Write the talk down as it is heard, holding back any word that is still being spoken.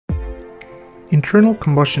Internal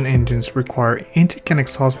combustion engines require intake and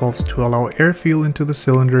exhaust valves to allow air fuel into the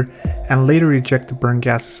cylinder and later eject the burn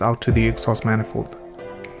gases out to the exhaust manifold.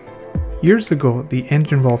 Years ago, the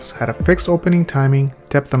engine valves had a fixed opening timing,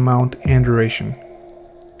 depth amount, and duration.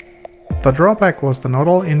 The drawback was that not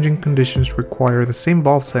all engine conditions require the same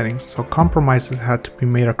valve settings, so compromises had to be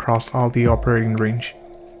made across all the operating range.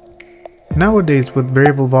 Nowadays, with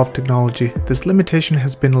variable valve technology, this limitation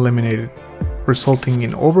has been eliminated, resulting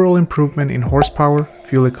in overall improvement in horsepower,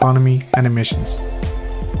 fuel economy, and emissions.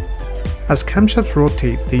 As camshafts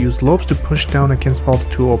rotate, they use lobes to push down against valves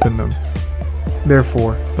to open them.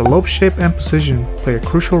 Therefore, the lobe shape and position play a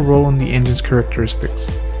crucial role in the engine's characteristics.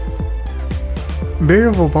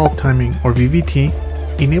 Variable valve timing, or VVT,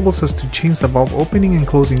 enables us to change the valve opening and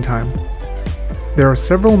closing time. There are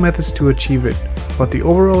several methods to achieve it, but the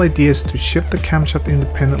overall idea is to shift the camshaft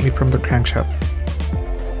independently from the crankshaft.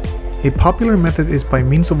 A popular method is by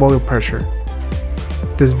means of oil pressure.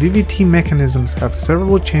 These VVT mechanisms have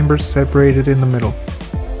several chambers separated in the middle.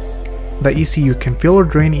 The ECU can fill or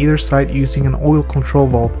drain either side using an oil control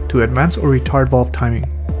valve to advance or retard valve timing.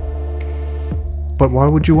 But why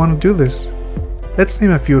would you want to do this? Let's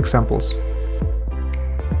name a few examples.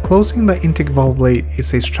 Closing the intake valve late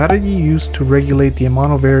is a strategy used to regulate the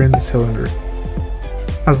amount of air in the cylinder.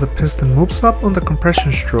 As the piston moves up on the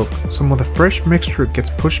compression stroke, some of the fresh mixture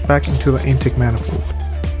gets pushed back into the intake manifold.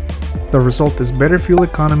 The result is better fuel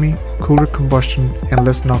economy, cooler combustion, and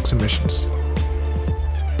less NOx emissions.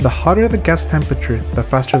 The hotter the gas temperature, the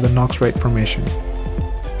faster the NOx rate formation.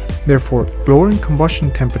 Therefore, lowering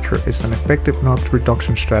combustion temperature is an effective NOx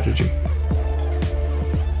reduction strategy.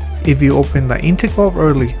 If you open the intake valve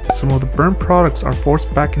early, some of the burn products are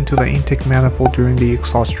forced back into the intake manifold during the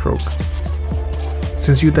exhaust stroke.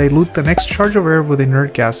 Since you dilute the next charge of air with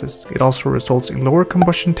inert gases, it also results in lower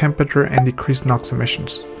combustion temperature and decreased NOx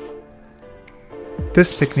emissions.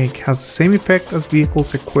 This technique has the same effect as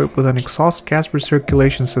vehicles equipped with an exhaust gas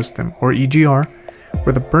recirculation system, or EGR,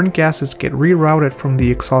 where the burned gases get rerouted from the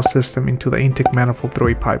exhaust system into the intake manifold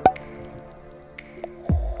through a pipe.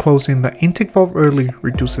 Closing the intake valve early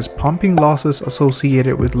reduces pumping losses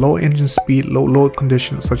associated with low engine speed, low load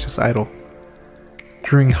conditions such as idle.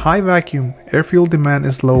 During high vacuum, air fuel demand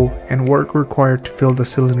is low and work required to fill the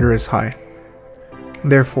cylinder is high.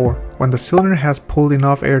 Therefore, when the cylinder has pulled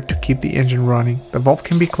enough air to keep the engine running, the valve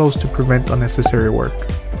can be closed to prevent unnecessary work.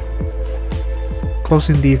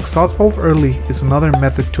 Closing the exhaust valve early is another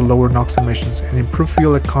method to lower NOx emissions and improve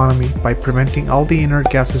fuel economy by preventing all the inert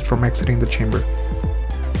gases from exiting the chamber.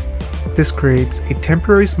 This creates a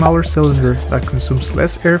temporary smaller cylinder that consumes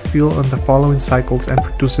less air fuel in the following cycles and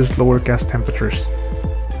produces lower gas temperatures.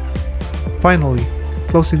 Finally,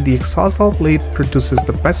 closing the exhaust valve late produces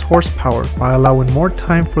the best horsepower by allowing more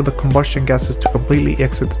time for the combustion gases to completely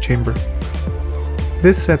exit the chamber.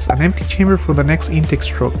 This sets an empty chamber for the next intake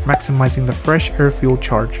stroke, maximizing the fresh air fuel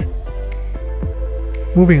charge.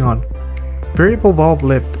 Moving on, variable valve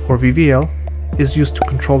lift, or VVL, is used to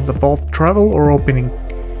control the valve travel or opening.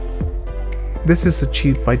 This is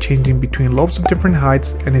achieved by changing between lobes of different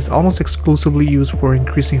heights and is almost exclusively used for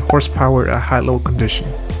increasing horsepower at high load condition.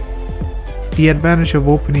 The advantage of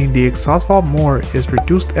opening the exhaust valve more is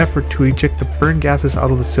reduced effort to eject the burn gases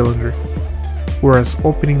out of the cylinder, whereas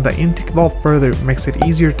opening the intake valve further makes it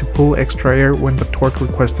easier to pull extra air when the torque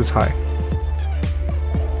request is high.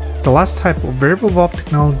 The last type of variable valve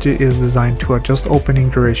technology is designed to adjust opening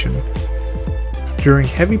duration. During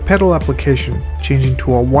heavy pedal application, changing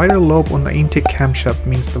to a wider lobe on the intake camshaft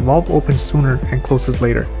means the valve opens sooner and closes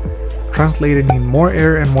later, translating in more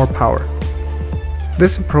air and more power.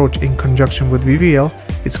 This approach, in conjunction with VVL,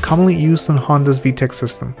 is commonly used on Honda's VTEC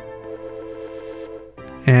system.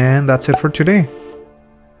 And that's it for today.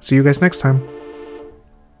 See you guys next time.